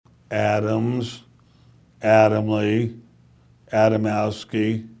Adams, Adamley,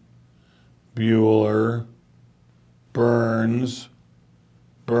 Adamowski, Bueller, Burns,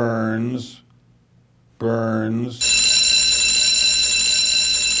 Burns, Burns.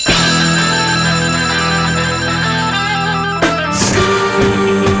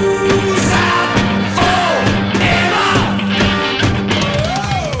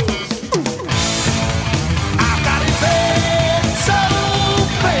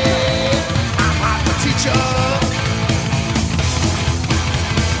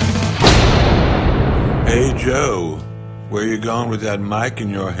 Hey, Joe, where you going with that mic in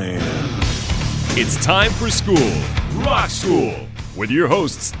your hand? It's time for school, Rock School, with your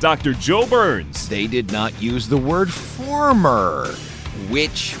hosts, Dr. Joe Burns. They did not use the word former,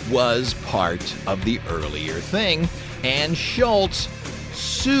 which was part of the earlier thing, and Schultz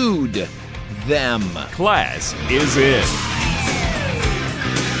sued them. Class is in.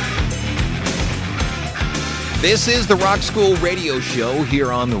 This is the Rock School Radio Show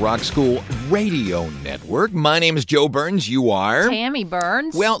here on the Rock School Radio Network. My name is Joe Burns. You are? Tammy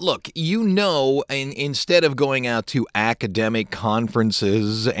Burns. Well, look, you know, instead of going out to academic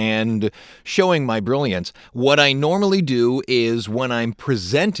conferences and showing my brilliance, what I normally do is when I'm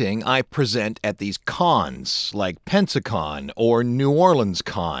presenting, I present at these cons like Pensacon or New Orleans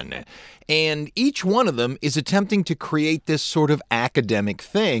Con. And each one of them is attempting to create this sort of academic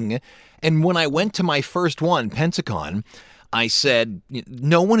thing. And when I went to my first one, Pensacon, I said,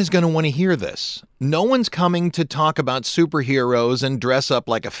 no one is going to want to hear this. No one's coming to talk about superheroes and dress up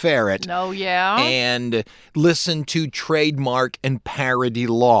like a ferret. Oh, yeah? And listen to trademark and parody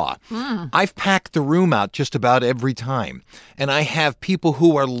law. I've packed the room out just about every time. And I have people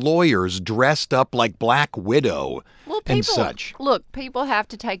who are lawyers dressed up like Black Widow and such. Look, people have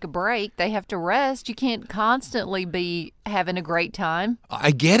to take a break. They have to rest. You can't constantly be having a great time. I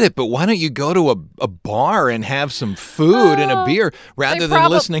get it, but why don't you go to a bar and have some food and a beer rather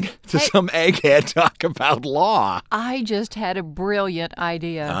than listening to some egghead talk about law? I just had a brilliant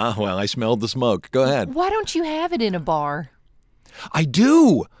idea. Well, I smelled the smoke. Go ahead. Why don't you have it in a bar? I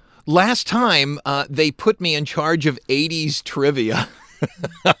do. Last time, they put me in charge of 80s trivia.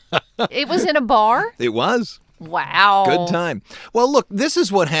 It was in a bar? It was. Wow. Good time. Well, look, this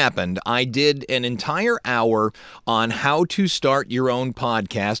is what happened. I did an entire hour on how to start your own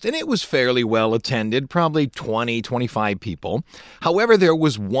podcast, and it was fairly well attended, probably 20, 25 people. However, there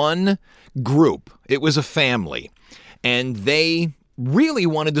was one group. It was a family, and they really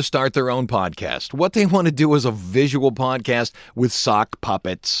wanted to start their own podcast. What they want to do is a visual podcast with sock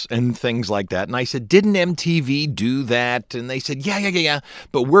puppets and things like that. And I said, didn't MTV do that? And they said, yeah,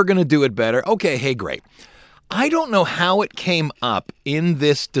 but we're going to do it better. Okay, hey, great. I don't know how it came up in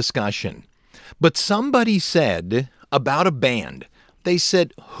this discussion, but somebody said about a band. They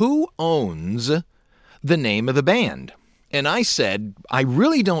said, who owns the name of the band? And I said, I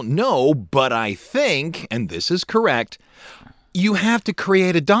really don't know, but I think, and this is correct, you have to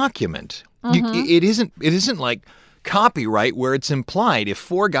create a document. It isn't like copyright where it's implied. If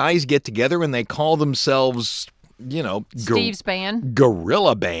four guys get together and they call themselves, Steve's Band,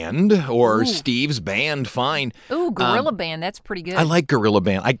 Gorilla Band, or Steve's Band, fine. Ooh, Gorilla Band, that's pretty good. I like Gorilla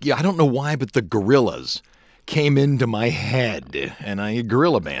Band. I don't know why, but the gorillas came into my head, and I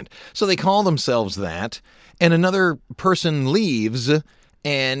Gorilla Band. So they call themselves that, and another person leaves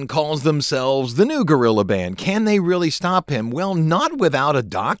and calls themselves the New Gorilla Band. Can they really stop him? Well, not without a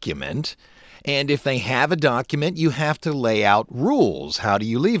document. And if they have a document, you have to lay out rules. How do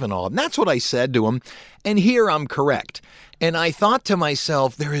you leave and all? And that's what I said to him. And here I'm correct. And I thought to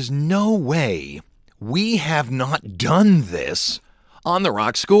myself, there is no way we have not done this on the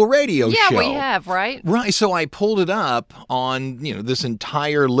Rock School Radio Show. Yeah, we have, right? Right. So I pulled it up on, this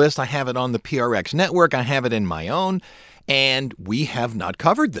entire list. I have it on the PRX network. I have it in my own. And we have not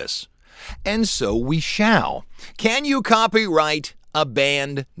covered this. And so we shall. Can you copyright a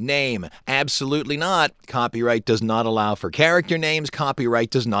band name? Absolutely not. Copyright does not allow for character names. Copyright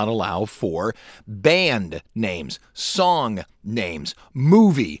does not allow for band names, song names,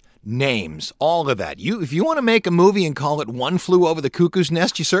 movie names, all of that. If you want to make a movie and call it One Flew Over the Cuckoo's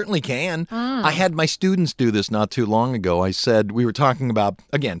Nest, you certainly can. I had my students do this not too long ago. I said, we were talking about,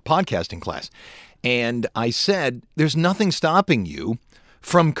 again, podcasting class. And I said, there's nothing stopping you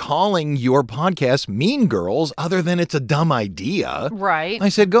from calling your podcast Mean Girls other than it's a dumb idea. Right. I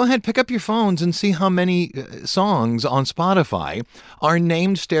said, go ahead, pick up your phones and see how many songs on Spotify are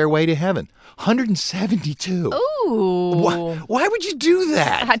named Stairway to Heaven. 172. Ooh. Why would you do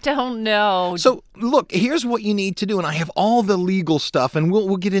that? I don't know. So, look, here's what you need to do, and I have all the legal stuff, and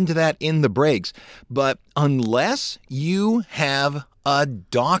we'll get into that in the breaks. But unless you have a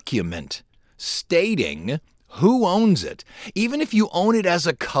document stating who owns it. Even if you own it as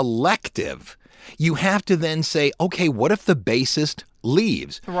a collective, you have to then say, okay, what if the bassist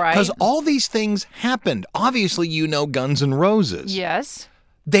leaves? Right. Because all these things happened. Obviously, you know Guns N' Roses. Yes.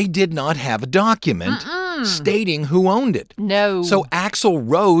 They did not have a document stating who owned it. No. So Axl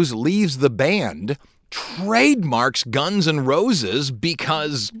Rose leaves the band, trademarks Guns N' Roses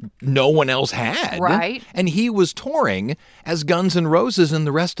because no one else had. Right. And he was touring as Guns N' Roses, and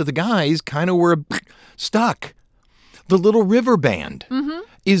the rest of the guys kind of were stuck. The Little River Band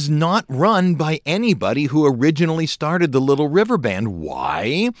is not run by anybody who originally started the Little River Band.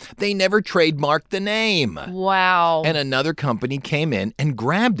 Why? They never trademarked the name. Wow. And another company came in and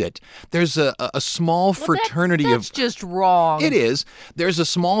grabbed it. There's a small fraternity that's just wrong. It is. There's a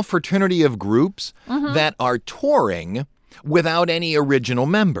small fraternity of groups that are touring without any original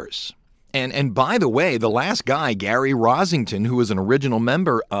members. And by the way, the last guy, Gary Rosington, who was an original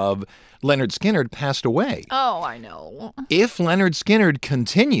member of Lynyrd Skynyrd, passed away. Oh, I know. If Lynyrd Skynyrd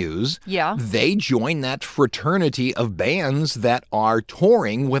continues, Yeah. they join that fraternity of bands that are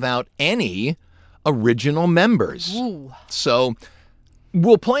touring without any original members. Ooh. So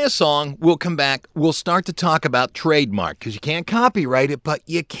we'll play a song, we'll come back, we'll start to talk about trademark, because you can't copyright it, but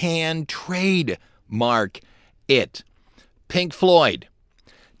you can trademark it. Pink Floyd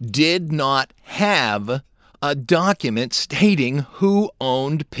did not have a document stating who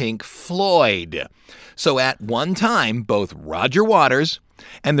owned Pink Floyd. So at one time, both Roger Waters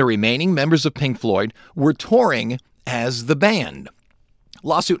and the remaining members of Pink Floyd were touring as the band.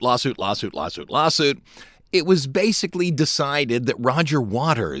 Lawsuit, lawsuit, lawsuit, lawsuit, lawsuit. It was basically decided that Roger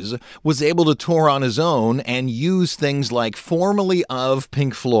Waters was able to tour on his own and use things like formerly of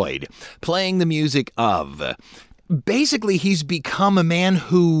Pink Floyd, playing the music of. Basically, he's become a man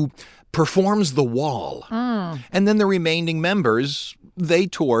who performs The Wall. And then the remaining members, they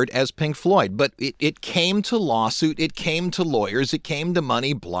toured as Pink Floyd. But it came to lawsuit, it came to lawyers, it came to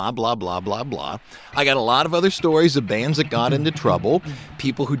money, blah, blah, blah, blah, blah. I got a lot of other stories of bands that got into trouble,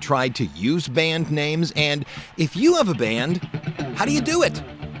 people who tried to use band names. And if you have a band, how do you do it?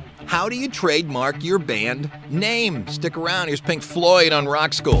 How do you trademark your band name? Stick around. Here's Pink Floyd on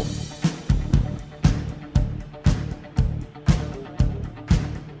Rock School.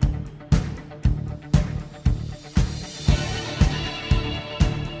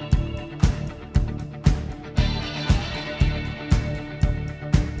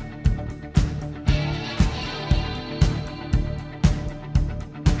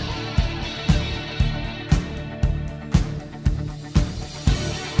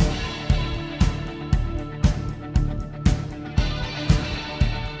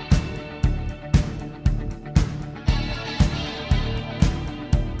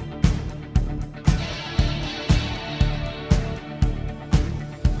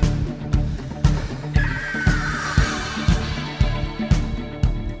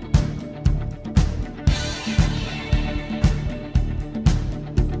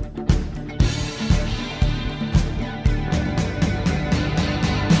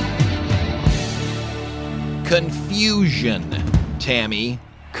 Confusion, Tammy.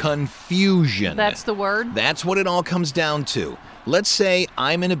 Confusion. That's the word? That's what it all comes down to. Let's say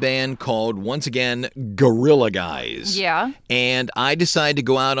I'm in a band called, once again, Gorilla Guys. Yeah. And I decide to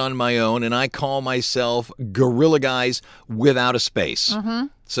go out on my own, and I call myself Gorilla Guys without a space.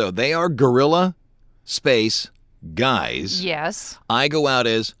 So they are Gorilla Space Guys. Yes. I go out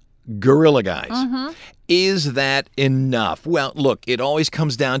as Gorilla Guys. Is that enough? Well, look, it always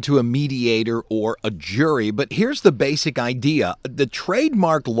comes down to a mediator or a jury, but here's the basic idea. The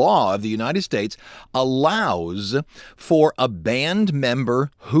trademark law of the United States allows for a band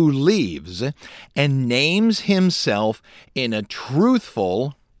member who leaves and names himself in a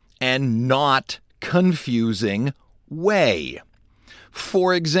truthful and not confusing way.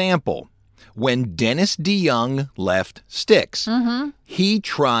 For example, when Dennis DeYoung left Styx, he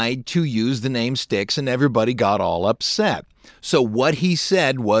tried to use the name Styx and everybody got all upset. So what he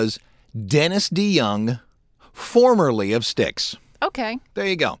said was Dennis DeYoung, formerly of Styx. Okay. There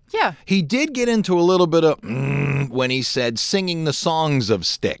you go. Yeah. He did get into a little bit of when he said singing the songs of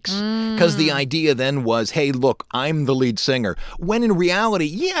Styx. Because the idea then was, hey, look, I'm the lead singer. When in reality,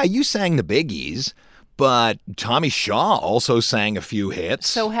 yeah, you sang the biggies. But Tommy Shaw also sang a few hits.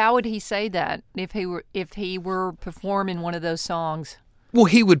 So how would he say that if he were performing one of those songs? Well,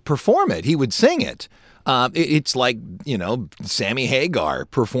 he would perform it. He would sing it. It's like, Sammy Hagar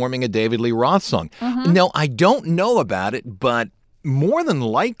performing a David Lee Roth song. No, I don't know about it, but more than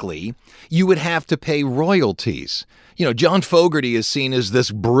likely, you would have to pay royalties. John Fogerty is seen as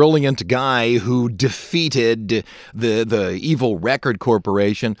this brilliant guy who defeated the evil Record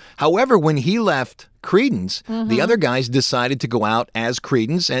Corporation. However, when he left Creedence, the other guys decided to go out as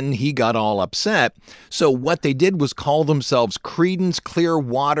Creedence, and he got all upset. So what they did was call themselves Creedence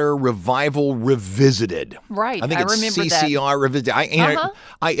Clearwater Revival Revisited. Right, I think it's remember CCR Revisited.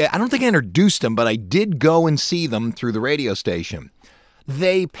 I don't think I introduced them, but I did go and see them through the radio station.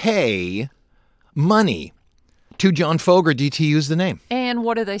 They pay money to John Fogerty to use the name. And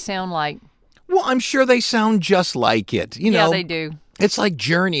what do they sound like? Well, I'm sure they sound just like it. Yeah, they do. It's like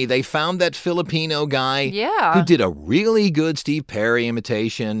Journey. They found that Filipino guy Yeah. who did a really good Steve Perry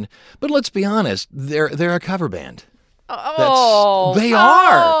imitation. But let's be honest, they're a cover band. They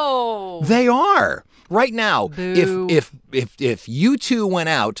are. They are. Right now, Boo. if you two went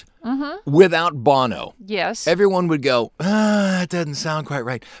out without Bono, Yes. everyone would go, that doesn't sound quite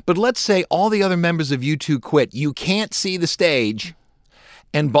right. But let's say all the other members of U2 quit. You can't see the stage,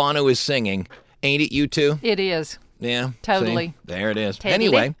 and Bono is singing. Ain't it U2? It is. Yeah. Totally. See? There it is. Totally.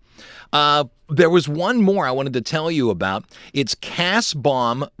 Anyway, there was one more I wanted to tell you about. It's Cass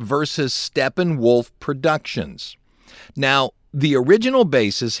Baum versus Steppenwolf Productions. Now, the original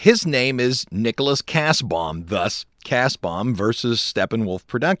bassist, his name is Nicholas Cassbaum, thus Cassbaum versus Steppenwolf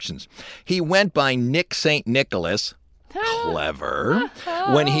Productions. He went by Nick St. Nicholas, clever,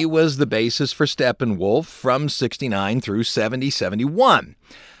 when he was the bassist for Steppenwolf from 69 through 71.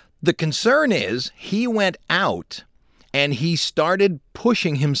 The concern is he went out and he started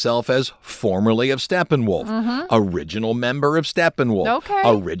pushing himself as formerly of Steppenwolf, original member of Steppenwolf, Okay.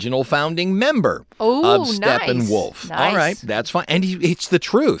 original founding member Ooh, of nice. Steppenwolf. Nice. All right, that's fine. And it's the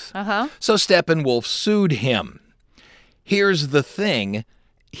truth. So Steppenwolf sued him. Here's the thing.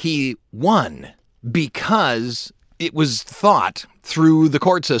 He won because it was thought through the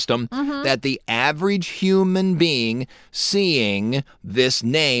court system that the average human being seeing this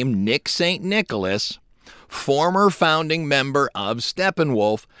name, Nick St. Nicholas, former founding member of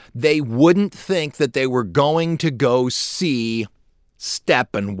Steppenwolf, they wouldn't think that they were going to go see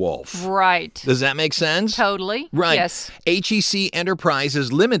Steppenwolf. Right. Does that make sense? Totally. Right. Yes. HEC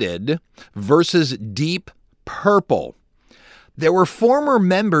Enterprises Limited versus Deep Purple. There were former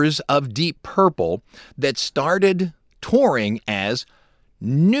members of Deep Purple that started touring as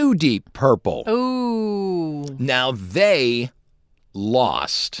New Deep Purple. Ooh. Now they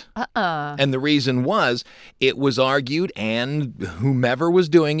lost. And the reason was it was argued, and whomever was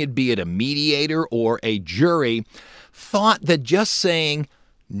doing it, be it a mediator or a jury, thought that just saying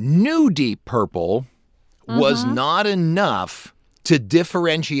New Deep Purple was not enough to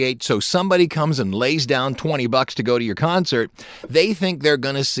differentiate. So somebody comes and lays down $20 to go to your concert, they think they're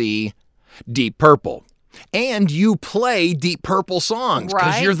going to see Deep Purple. And you play Deep Purple songs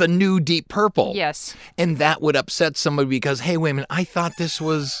because Right. you're the new Deep Purple. Yes. And that would upset somebody because, hey, wait a minute, I thought this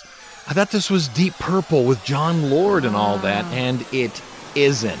was Deep Purple with John Lord and all that, and it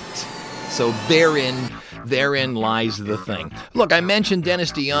isn't. So therein lies the thing. Look, I mentioned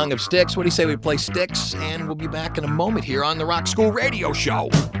Dennis DeYoung of Styx. What do you say we play Styx? And we'll be back in a moment here on the Rock School Radio Show.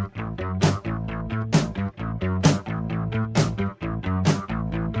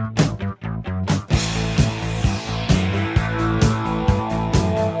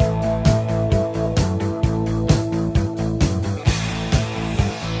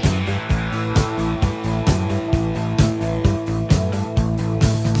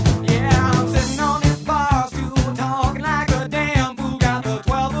 Yeah, I'm sitting on this bar stool, talking like a damn fool. Got the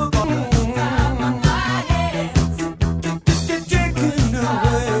 12 o'clock time on my hands, taking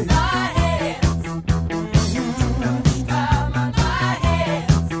away. Too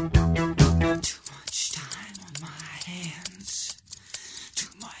much time on my hands. Too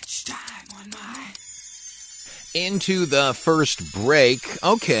much time on my. Into the first break.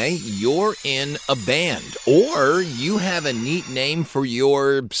 Okay, you're in a band, or you have a neat name for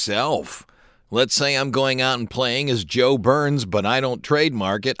yourself. Let's say I'm going out and playing as Joe Burns, but I don't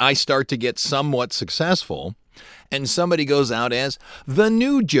trademark it. I start to get somewhat successful, and somebody goes out as the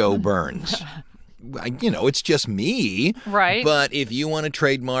new Joe Burns. It's just me. Right. But if you want to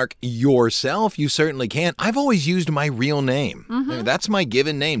trademark yourself, you certainly can. I've always used my real name. That's my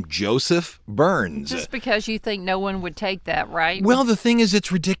given name, Joseph Burns. Just because you think no one would take that, right? Well, the thing is,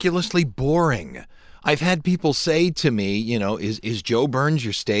 it's ridiculously boring. I've had people say to me, is Joe Burns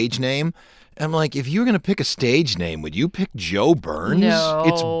your stage name? I'm like, if you were going to pick a stage name, would you pick Joe Burns? No.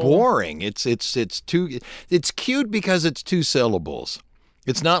 It's boring. It's cute because it's 2 syllables.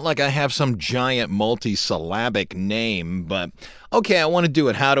 It's not like I have some giant multi-syllabic name, but okay, I want to do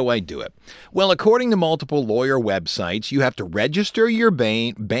it. How do I do it? Well, according to multiple lawyer websites, you have to register your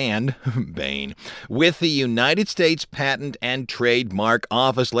band with the United States Patent and Trademark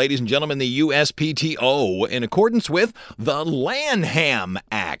Office, ladies and gentlemen, the USPTO, in accordance with the Lanham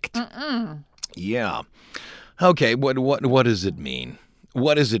Act. Yeah. Okay, what does it mean?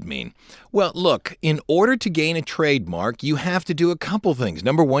 What does it mean? Well, look, in order to gain a trademark, you have to do a couple things.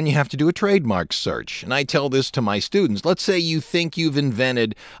 Number one, you have to do a trademark search. And I tell this to my students. Let's say you think you've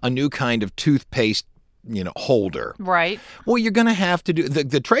invented a new kind of toothpaste, holder. Right. Well, you're going to have to do,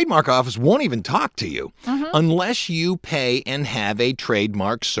 the trademark office won't even talk to you unless you pay and have a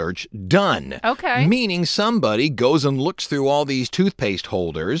trademark search done. Okay. Meaning somebody goes and looks through all these toothpaste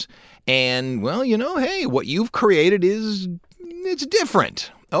holders and, well, hey, what you've created it's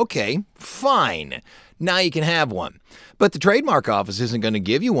different. Okay, fine. Now you can have one. But the trademark office isn't going to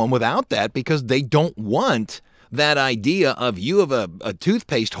give you one without that because they don't want that idea of you have a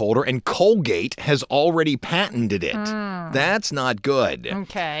toothpaste holder and Colgate has already patented it. That's not good.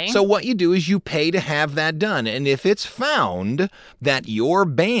 Okay. So what you do is you pay to have that done. And if it's found that your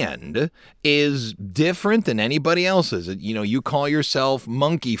band is different than anybody else's, you call yourself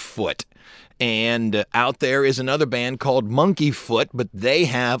Monkey Foot, and out there is another band called Monkey Foot, but they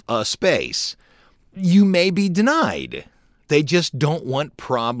have a space, you may be denied. They just don't want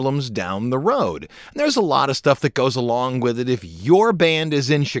problems down the road. And there's a lot of stuff that goes along with it. If your band is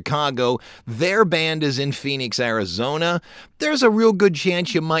in Chicago, their band is in Phoenix, Arizona, there's a real good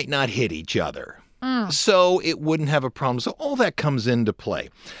chance you might not hit each other. So it wouldn't have a problem. So all that comes into play.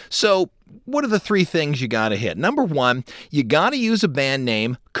 So what are the three things you got to hit? Number one, you got to use a band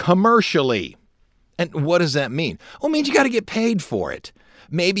name commercially. And what does that mean? Well, it means you got to get paid for it.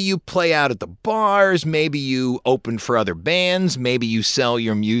 Maybe you play out at the bars, maybe you open for other bands, maybe you sell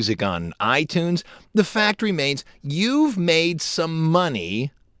your music on iTunes. The fact remains, you've made some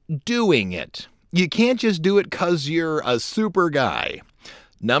money doing it. You can't just do it because you're a super guy.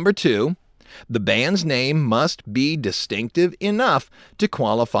 Number two, the band's name must be distinctive enough to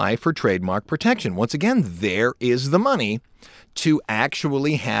qualify for trademark protection. Once again, there is the money to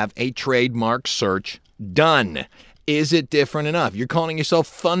actually have a trademark search done. Is it different enough? You're calling yourself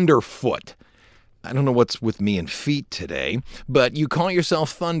Thunderfoot. I don't know what's with me and feet today, but you call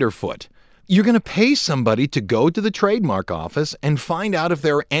yourself Thunderfoot. You're going to pay somebody to go to the trademark office and find out if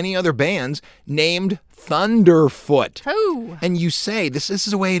there are any other bands named Thunderfoot. Oh. And you say, this is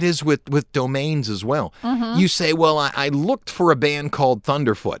the way it is with domains as well. You say, well, I looked for a band called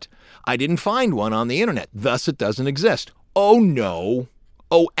Thunderfoot. I didn't find one on the internet. Thus, it doesn't exist. Oh, no.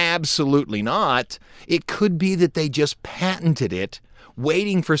 Oh, absolutely not. It could be that they just patented it,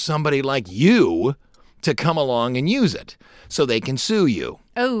 waiting for somebody like you to come along and use it so they can sue you.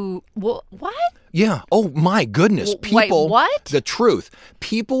 Oh, what? Yeah. Oh, my goodness. People, wait, what? The truth.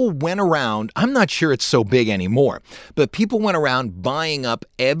 People went around, I'm not sure it's so big anymore, but people went around buying up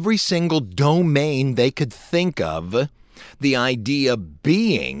every single domain they could think of. The idea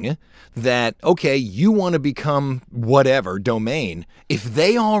being that, okay, you want to become whatever domain. If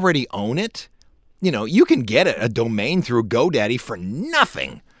they already own it, you can get a domain through GoDaddy for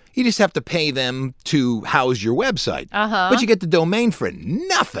nothing. You just have to pay them to house your website. But you get the domain for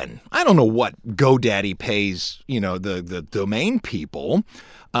nothing. I don't know what GoDaddy pays, the domain people.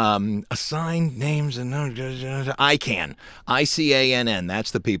 Assign names and ICANN. ICANN,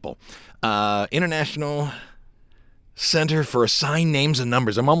 that's the people. International Center for Assigned Names and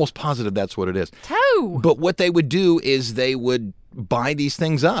Numbers. I'm almost positive that's what it is. But what they would do is they would buy these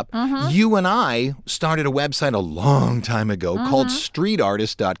things up. You and I started a website a long time ago called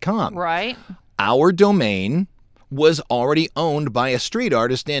streetartist.com. Right. Our domain was already owned by a street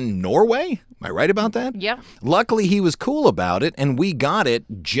artist in Norway. Am I right about that? Yep. Luckily, he was cool about it, and we got it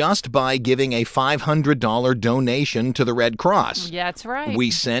just by giving a $500 donation to the Red Cross. Yeah, that's right.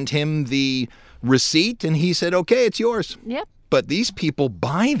 We sent him the receipt, and he said, okay, it's yours. Yep. But these people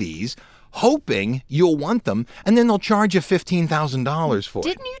buy these hoping you'll want them, and then they'll charge you $15,000 for it.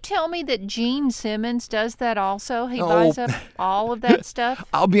 Didn't you tell me that Gene Simmons does that also? He buys up all of that stuff?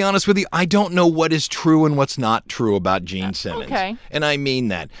 I'll be honest with you, I don't know what is true and what's not true about Gene Simmons. Okay. And I mean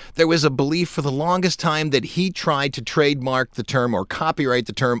that. There was a belief for the longest time that he tried to trademark the term or copyright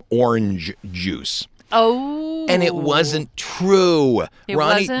the term orange juice. Oh. And it wasn't true. It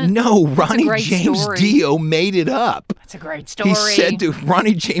wasn't? No, That's a Ronnie great James story. Dio made it up. That's a great story.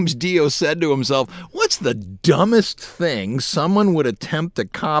 Ronnie James Dio said to himself, what's the dumbest thing someone would attempt to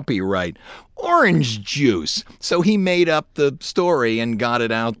copyright? Orange juice. So he made up the story and got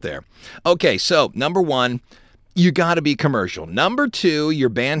it out there. Okay, so number one, you got to be commercial. Number 2, your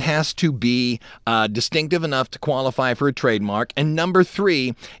band has to be distinctive enough to qualify for a trademark. And number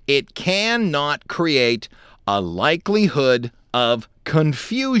 3, it cannot create a likelihood of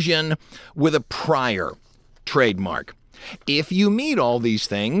confusion with a prior trademark. If you meet all these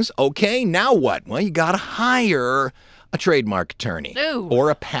things, okay, now what? Well, you got to hire a trademark attorney No. or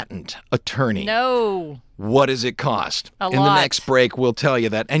a patent attorney. No. What does it cost? A In the lot. next break, we'll tell you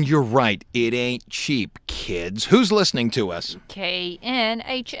that. And you're right, it ain't cheap, kids. Who's listening to us?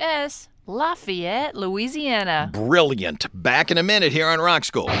 KNHS, Lafayette, Louisiana. Brilliant. Back in a minute here on Rock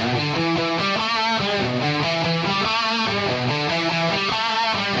School.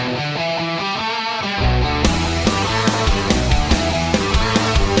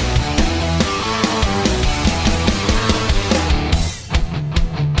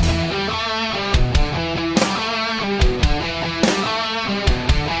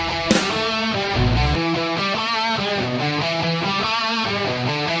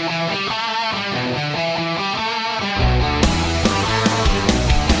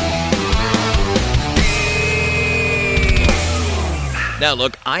 Now,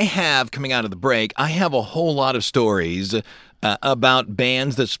 look, I have, coming out of the break, I have a whole lot of stories about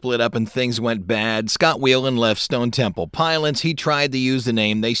bands that split up and things went bad. Scott Weiland left Stone Temple Pilots. He tried to use the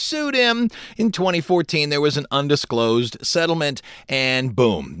name. They sued him. In 2014, there was an undisclosed settlement, and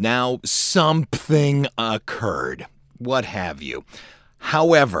boom, now something occurred. What have you.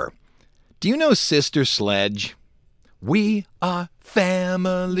 However, do you know Sister Sledge? We are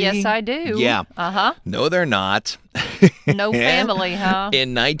family. Yes, I do. Yeah. Uh-huh. No, they're not. No family, huh?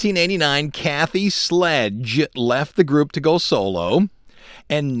 In 1989, Kathy Sledge left the group to go solo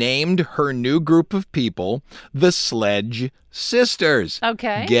and named her new group of people the Sledge Sisters.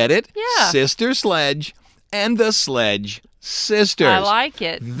 Okay. Get it? Yeah. Sister Sledge and the Sledge Sisters. I like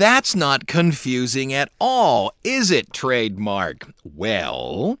it. That's not confusing at all, is it, trademark?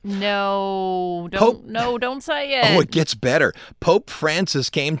 Well... No, Pope- don't say it. Oh, it gets better. Pope Francis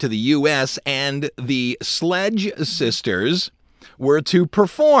came to the U.S. and the Sledge Sisters were to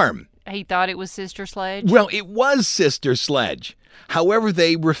perform. He thought it was Sister Sledge. Well, it was Sister Sledge. However,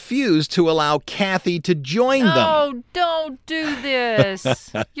 they refused to allow Kathy to join them. Oh, don't do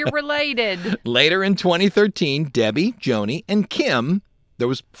this. You're related. Later in 2013, Debbie, Joni, and Kim, there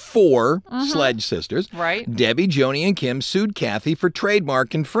was 4 Sledge sisters. Right. Debbie, Joni, and Kim sued Kathy for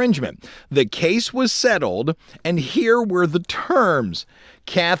trademark infringement. The case was settled, and here were the terms.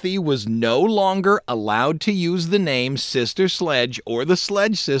 Kathy was no longer allowed to use the name Sister Sledge or the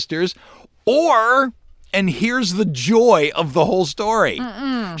Sledge Sisters, or... And here's the joy of the whole story.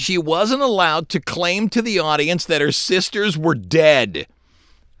 She wasn't allowed to claim to the audience that her sisters were dead.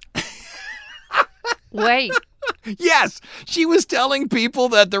 Wait. Yes, she was telling people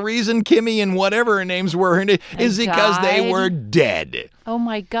that the reason Kimmy and whatever her names were is because they died? were dead. Oh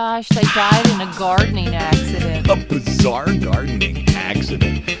my gosh, they died in a gardening accident. A bizarre gardening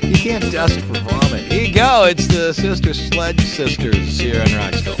accident. You can't dust for vomit. Here you go. It's the Sister Sledge Sisters here on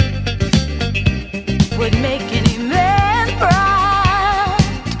Rock School. Would make any man proud.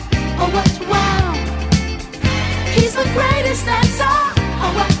 Oh, what wow. He's the greatest dancer.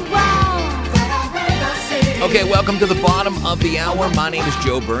 Oh, what wow. That I've ever seen. Okay, welcome to the bottom of the hour. My name is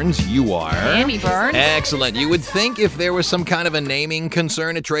Joe Burns. You are? Tammy Burns. Excellent. You would think if there was some kind of a naming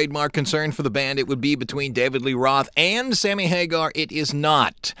concern, a trademark concern for the band, it would be between David Lee Roth and Sammy Hagar. It is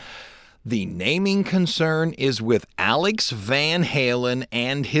not. The naming concern is with Alex Van Halen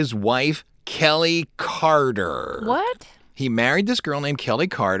and his wife, Kelly Carter. What? He married this girl named Kelly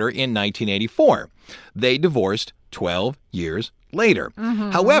Carter in 1984. They divorced 12 years later.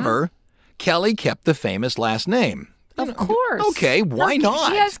 However, Kelly kept the famous last name. Of course. Okay, why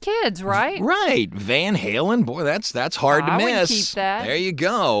not? She has kids, right? Right. Van Halen, boy, that's hard to I would miss. keep that. There you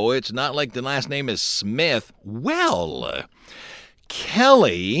go. It's not like the last name is Smith. Well,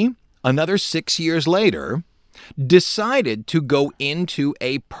 Kelly, another 6 years later, decided to go into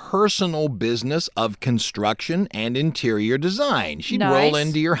a personal business of construction and interior design. She'd roll Nice.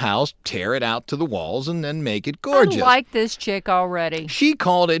 into your house, tear it out to the walls, and then make it gorgeous. I like this chick already. She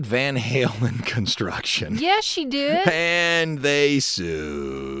called it Van Halen Construction. Yes, she did. And they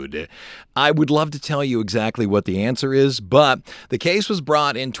sued. I would love to tell you exactly what the answer is, but the case was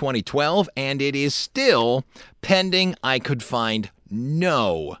brought in 2012, and it is still pending. I could find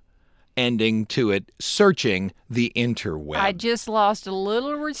no ending to it, searching the interweb. I just lost a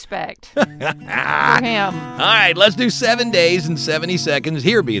little respect for him. All right, let's do 7 days and 70 seconds.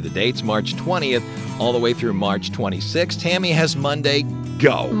 Here be the dates, March 20th all the way through March 26th. Tammy has Monday.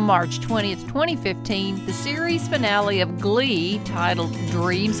 Go. March 20th, 2015, the series finale of Glee, titled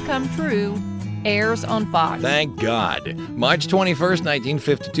Dreams Come True, airs on Fox. Thank God. March 21st,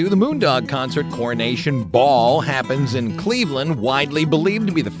 1952, the Moondog concert Coronation Ball happens in Cleveland, widely believed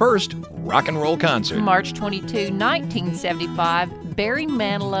to be the first rock and roll concert. March 22, 1975, Barry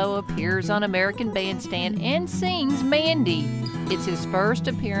Manilow appears on American Bandstand and sings Mandy. It's his first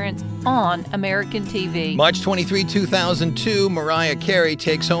appearance on American TV. March 23, 2002, Mariah Carey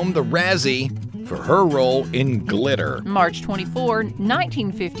takes home the Razzie for her role in Glitter. March 24,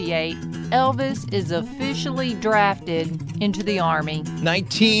 1958, Elvis is officially drafted into the Army.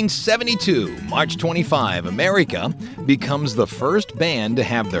 1972, March 25, America becomes the first band to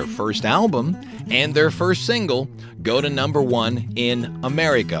have their first album and their first single go to #1 in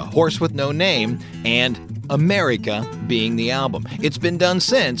America. Horse with No Name and America being the album. It's been done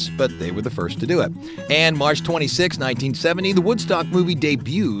since, but they were the first to do it. And March 26, 1970, the Woodstock movie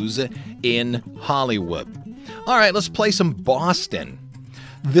debuts in Hollywood. All right, let's play some Boston.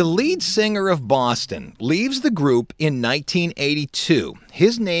 The lead singer of Boston leaves the group in 1982.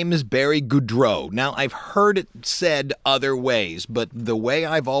 His name is Barry Goudreau. Now, I've heard it said other ways, but the way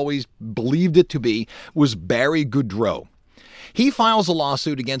I've always believed it to be was Barry Goudreau. He files a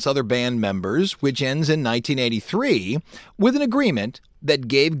lawsuit against other band members, which ends in 1983 with an agreement that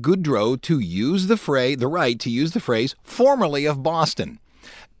gave Goudreau the right to use the phrase "formerly of Boston."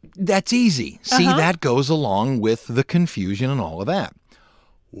 That's easy. See, that goes along with the confusion and all of that.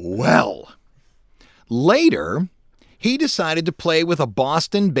 Well, later, he decided to play with a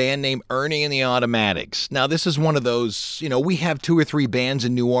Boston band named Ernie and the Automatics. Now, this is one of those, we have 2 or 3 bands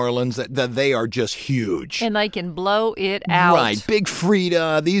in New Orleans that they are just huge. And they can blow it out. Right. Big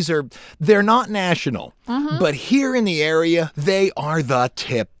Frida. They're not national. But here in the area, they are the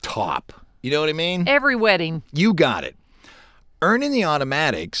tip top. You know what I mean? Every wedding. You got it. Ernie and the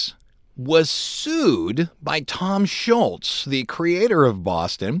Automatics was sued by Tom Schultz, the creator of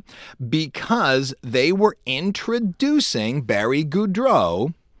Boston, because they were introducing Barry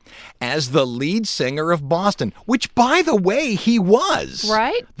Goudreau as the lead singer of Boston, which, by the way, he was.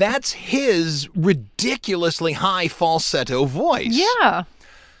 Right. That's his ridiculously high falsetto voice. Yeah.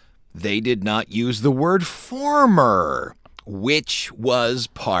 They did not use the word former, which was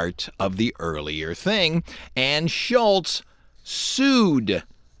part of the earlier thing, and Schultz sued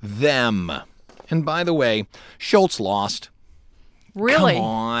them. And by the way, Schultz lost. Really? Come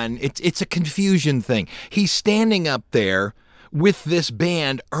on. It's a confusion thing. He's standing up there with this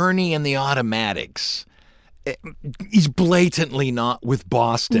band, Ernie and the Automatics. He's blatantly not with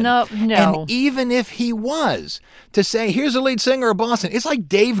Boston. No. And even if he was, to say, here's the lead singer of Boston, it's like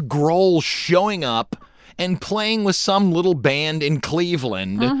Dave Grohl showing up and playing with some little band in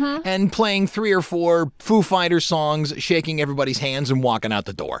Cleveland and playing 3 or 4 Foo Fighters songs, shaking everybody's hands and walking out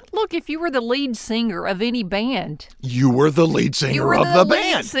the door. Look, if you were the lead singer of any band, You were the lead singer you were of the lead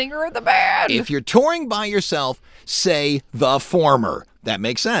band. singer of the band. If you're touring by yourself, say the former. That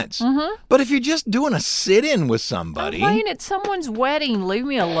makes sense. But if you're just doing a sit-in with somebody... I'm playing at someone's wedding. Leave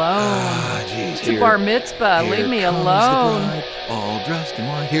me alone. Geez, It's a bar mitzvah. Leave me comes the alone. bride, all dressed in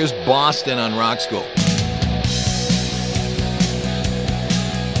white. Here's Boston on Rock School.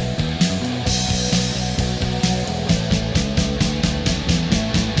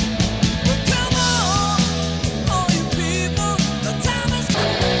 Come on, all you people, the time is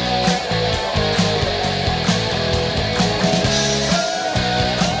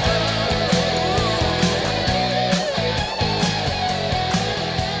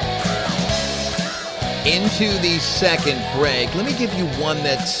Into the second break, let me give you one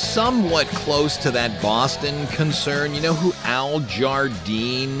that's somewhat close to that Boston concern. You know who Al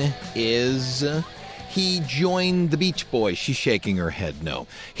Jardine is? He joined the Beach Boys. She's shaking her head no.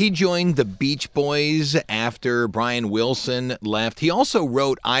 He joined the Beach Boys after Brian Wilson left. He also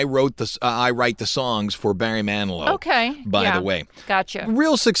wrote I Write the Songs for Barry Manilow. Okay. By the way. Gotcha.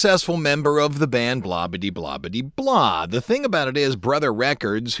 Real successful member of the band, blah-biddy, blah-biddy, blah. The thing about it is, Brother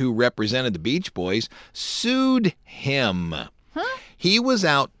Records, who represented the Beach Boys, sued him. He was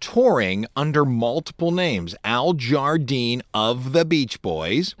out touring under multiple names. Al Jardine of the Beach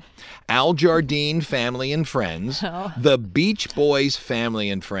Boys, Al Jardine Family and Friends, the Beach Boys Family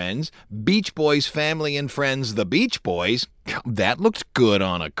and Friends, Beach Boys Family and Friends, the Beach Boys. That looks good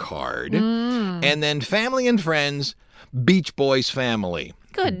on a card. And then Family and Friends, Beach Boys Family.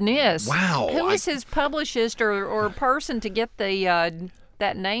 Goodness. Wow, Who was his publicist or person to get the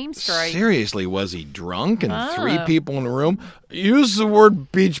that name straight? Seriously, was he drunk and 3 people in the room? Use the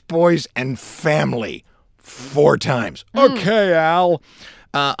word Beach Boys and family 4 times. Okay, Al.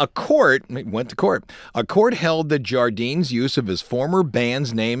 A court held that Jardine's use of his former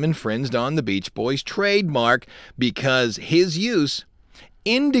band's name infringed on the Beach Boys trademark because his use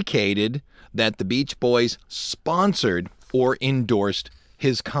indicated that the Beach Boys sponsored or endorsed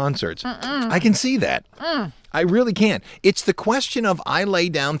his concerts. I can see that. I really can. It's the question of I lay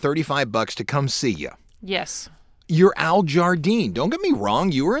down $35 to come see you. Yes. You're Al Jardine. Don't get me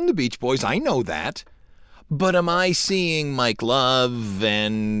wrong. You were in the Beach Boys. I know that. But am I seeing Mike Love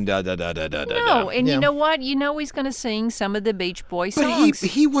and da-da-da-da-da-da? No, and you know what? You know he's going to sing some of the Beach Boys But songs.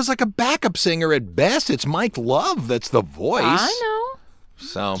 he was like a backup singer at best. It's Mike Love that's the voice. I know.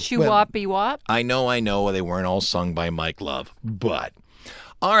 So, Shoo-wop-be wop. I know they weren't all sung by Mike Love. But,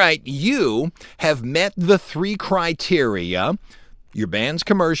 all right, you have met the 3 criteria. Your band's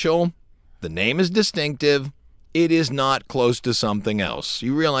commercial. The name is distinctive. It is not close to something else.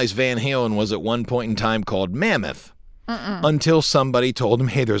 You realize Van Halen was at one point in time called Mammoth until somebody told him,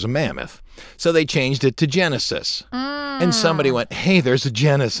 hey, there's a Mammoth. So they changed it to Genesis. And somebody went, hey, there's a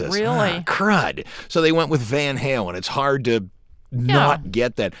Genesis. Really? Ah, crud. So they went with Van Halen. It's hard to not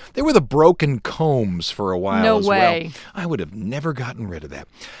get that. They were the Broken Combs for a while No as way. well. I would have never gotten rid of that.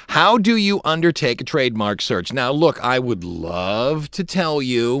 How do you undertake a trademark search? Now, look, I would love to tell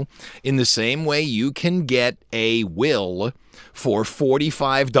you in the same way you can get a will for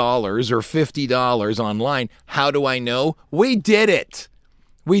 $45 or $50 online. How do I know? We did it.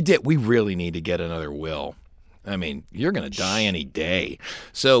 We really need to get another will. I mean, you're going to die any day.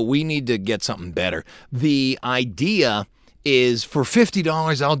 So we need to get something better. The idea is for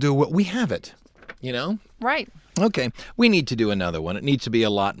 $50, I'll do what we have it, you know? Right. Okay, we need to do another one. It needs to be a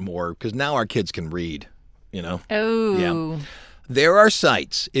lot more because now our kids can read, you know? Oh. Yeah. There are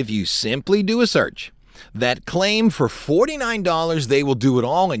sites, if you simply do a search, that claim for $49 they will do it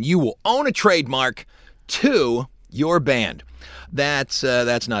all and you will own a trademark to your band. That's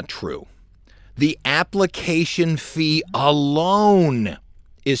not true. The application fee alone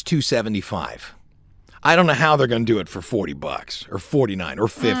is $275. I don't know how they're going to do it for $40 or $49 or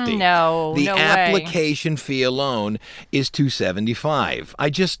 $50. No, the no way. application fee alone is $275.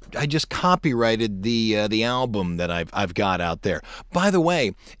 I just copyrighted the album that I've got out there. By the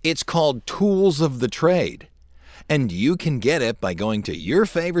way, it's called Tools of the Trade. And you can get it by going to your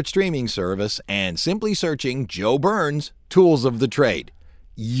favorite streaming service and simply searching Joe Burns Tools of the Trade.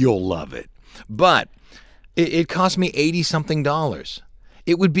 You'll love it. But it cost me $80-something.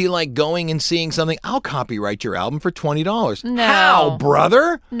 It would be like going and seeing something. I'll copyright your album for $20. No. How,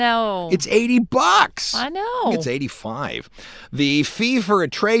 brother? No. It's $80. I know. It's $85. The fee for a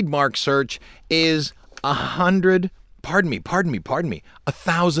trademark search is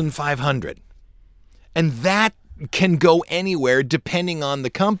 $1,500. And that can go anywhere depending on the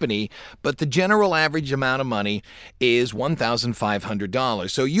company, but the general average amount of money is $1,500.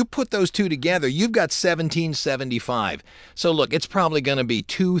 So you put those two together, you've got $1,775. So look, it's probably going to be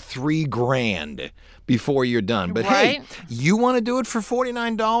 $2-3 grand before you're done. But hey, Right. you want to do it for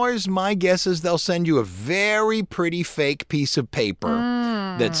 $49? My guess is they'll send you a very pretty fake piece of paper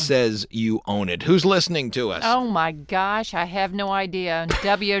that says you own it. Who's listening to us? Oh my gosh, I have no idea.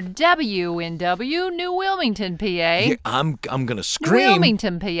 WWNW, New Wilmington, PA. Here, I'm going to New scream.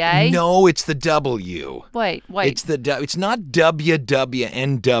 Wilmington, PA. No, it's the W. Wait. It's not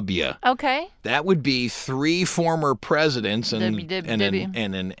WWNW. Okay. That would be 3 former presidents and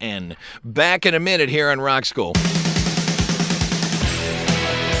an N. Back in a minute here on Rock School.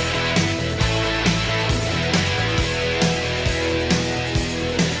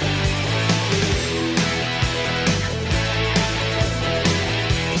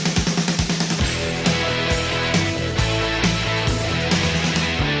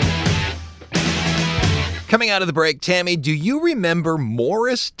 Coming out of the break, Tammy, do you remember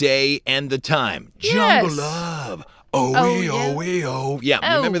Morris Day and the Time? Yes. Jungle Love. Oh, yeah. oh.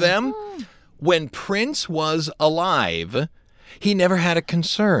 Yeah, remember them? When Prince was alive, he never had a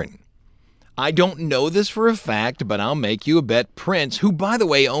concern. I don't know this for a fact, but I'll make you a bet Prince, who, by the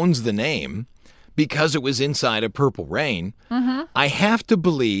way, owns the name, because it was inside of Purple Rain, I have to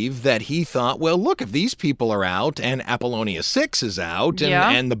believe that he thought, well, look, if these people are out and Apollonia 6 is out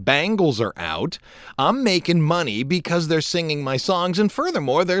and the Bangles are out, I'm making money because they're singing my songs. And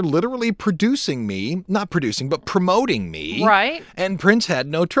furthermore, they're literally promoting me. Right. And Prince had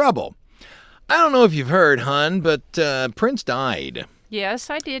no trouble. I don't know if you've heard, hon, but Prince died Yes,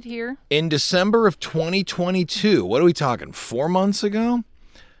 I did hear. in December of 2022. What are we talking, 4 months ago?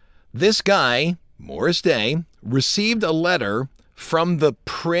 This guy, Morris Day, received a letter from the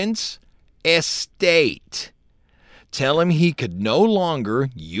Prince estate telling him he could no longer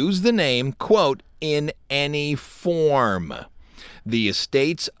use the name, quote, in any form. The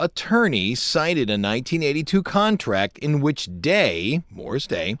estate's attorney cited a 1982 contract in which Day, Morris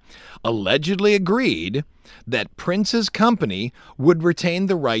Day, allegedly agreed that Prince's company would retain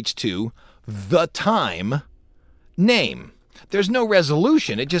the rights to the time name. There's no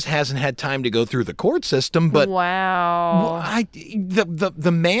resolution. It just hasn't had time to go through the court system. But Wow.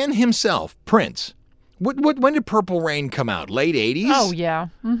 the man himself, Prince. When did Purple Rain come out? Late 80s? Oh, yeah.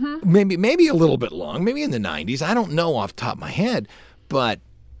 Maybe a little bit long. Maybe in the 90s. I don't know off the top of my head. But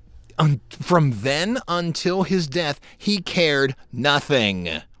from then until his death, he cared nothing.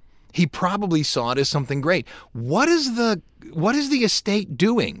 He probably saw it as something great. What is the estate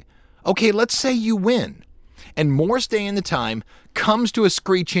doing? Okay, let's say you win, and Morris Day and the Time comes to a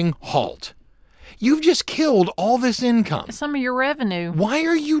screeching halt. You've just killed all this income. Some of your revenue. Why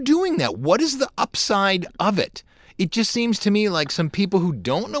are you doing that? What is the upside of it? It just seems to me like some people who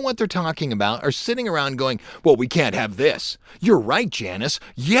don't know what they're talking about are sitting around going, well, we can't have this. You're right, Janice.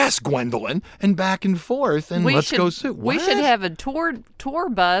 Yes, Gwendolyn. And back and forth, and let's go sue. We What? should have a tour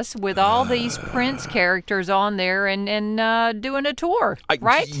bus with all these Prince characters on there and doing a tour,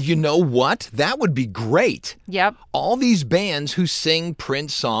 right? You know what? That would be great. Yep. All these bands who sing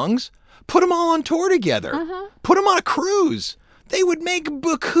Prince songs, put them all on tour together. Put them on a cruise. They would make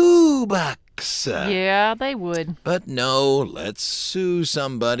buku bucks. Yeah, they would. But no, let's sue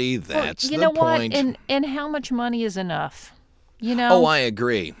somebody. That's you the know point. what? And how much money is enough? You know? Oh, I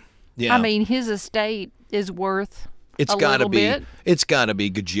agree. Yeah. I mean, his estate is worth It's a got to little be. bit. It's got to be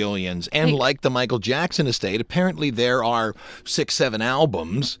gajillions. And Hey. like the Michael Jackson estate, apparently there are 6-7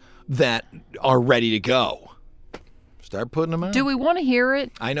 albums that are ready to go. Start putting them out. Do we want to hear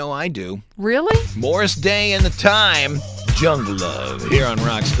it? I know I do. Really? Morris Day and the Time, Jungle Love, here on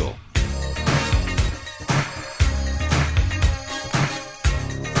Rock School.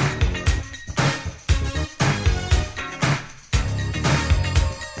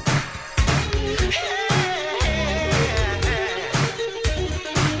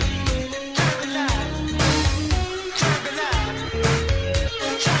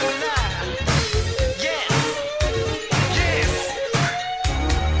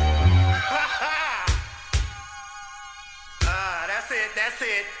 That's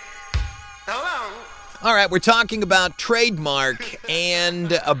it. Hold on. All right, we're talking about trademark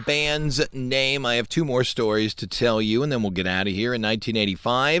and a band's name. I have two more stories to tell you, and then we'll get out of here. In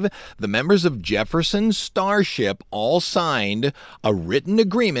 1985, the members of Jefferson Starship all signed a written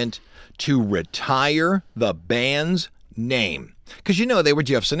agreement to retire the band's name. Because, you know, they were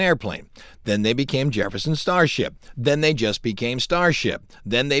Jefferson Airplane. Then they became Jefferson Starship. Then they just became Starship.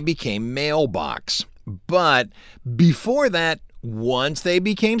 Then they became Mailbox. But before that, once they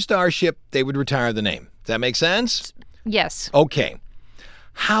became Starship, they would retire the name. Does that make sense? Yes. Okay.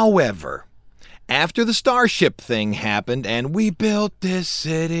 However, after the Starship thing happened and we built this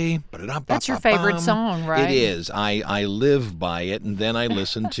city. That's your favorite song, right? It is. I live by it, and then I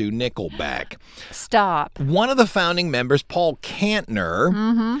listen to Nickelback. Stop. One of the founding members, Paul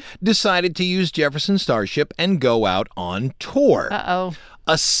Kantner, decided to use Jefferson Starship and go out on tour. Uh-oh.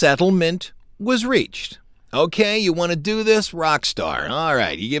 A settlement was reached. Okay, you want to do this? Rockstar. All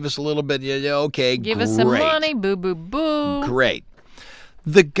right, you give us a little bit. Okay, Give great. us some money. Boo, boo, boo. Great.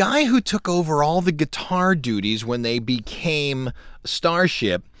 The guy who took over all the guitar duties when they became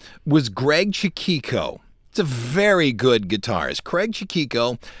Starship was Greg Chiquiko. It's a very good guitarist. Craig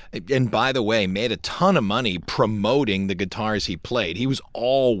Chiquiko, and by the way, made a ton of money promoting the guitars he played. He was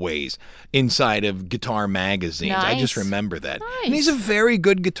always inside of guitar magazines. I just Nice. remember that. Nice. And he's a very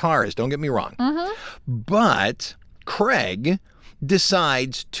good guitarist, don't get me wrong. But Craig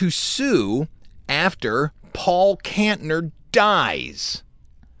decides to sue after Paul Kantner dies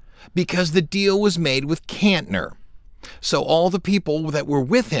because the deal was made with Kantner. So all the people that were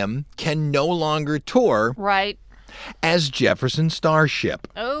with him can no longer tour Right. as Jefferson Starship.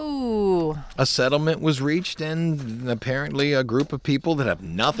 Oh. A settlement was reached, and apparently a group of people that have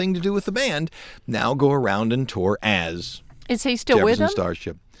nothing to do with the band now go around and tour as Is he still with Jefferson him?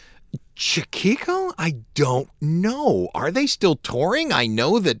 Starship. Chiquiko? I don't know. Are they still touring? I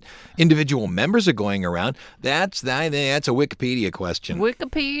know that individual members are going around. That's a Wikipedia question.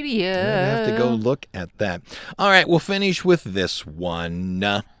 Wikipedia. I'd have to go look at that. All right, we'll finish with this one.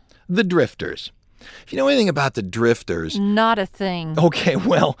 The Drifters. If you know anything about the Drifters, Not a thing. okay,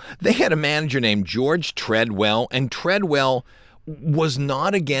 well, they had a manager named George Treadwell, and Treadwell was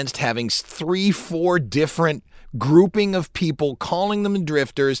not against having 3-4 different grouping of people, calling them the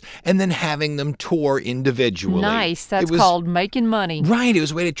Drifters, and then having them tour individually. Nice. It That's was- called making money. Right, it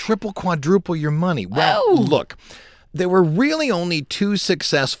was a way to triple, quadruple your money. Well, look, there were really only two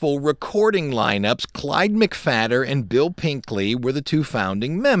successful recording lineups. Clyde McPhatter and Bill Pinkley were the two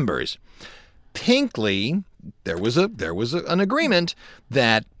founding members. Pinkley, there was an agreement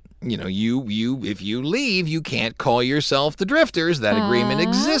that if you leave, you can't call yourself the Drifters. That agreement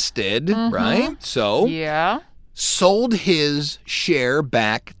existed, right? So Yeah. sold his share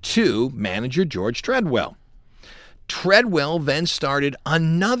back to manager George Treadwell. Treadwell then started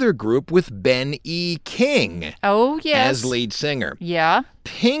another group with Ben E. King Oh, yes. as lead singer. Yeah.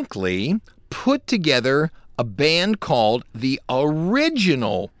 Pinkley put together a band called the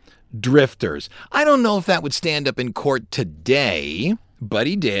Original Drifters. I don't know if that would stand up in court today, but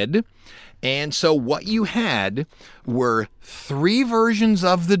he did. And so what you had were 3 versions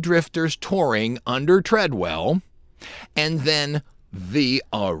of the Drifters touring under Treadwell, and then the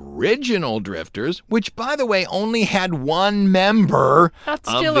Original Drifters, which, by the way, only had 1 member That's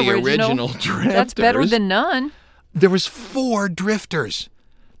of still the original. Drifters. That's better than none. There was 4 Drifters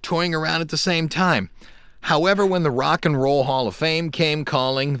touring around at the same time. However, when the Rock and Roll Hall of Fame came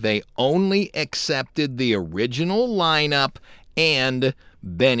calling, they only accepted the original lineup and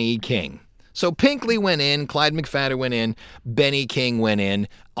Benny King. So Pinkley went in, Clyde McPhatter went in, Benny King went in.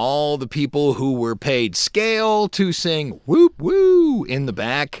 All the people who were paid scale to sing whoop woo in the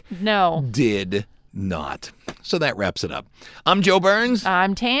back No. did not. So that wraps it up. I'm Joe Burns.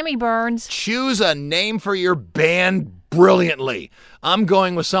 I'm Tammy Burns. Choose a name for your band brilliantly. I'm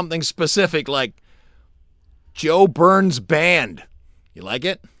going with something specific like Joe Burns Band. You like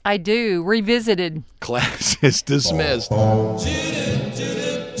it? I do. Revisited. Class is dismissed.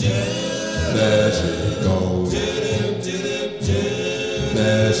 There she goes.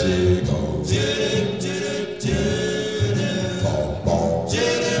 There she goes.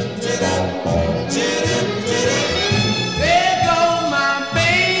 There goes my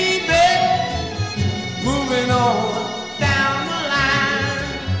baby, moving on down the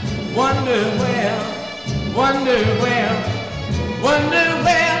line. Wonder where, wonder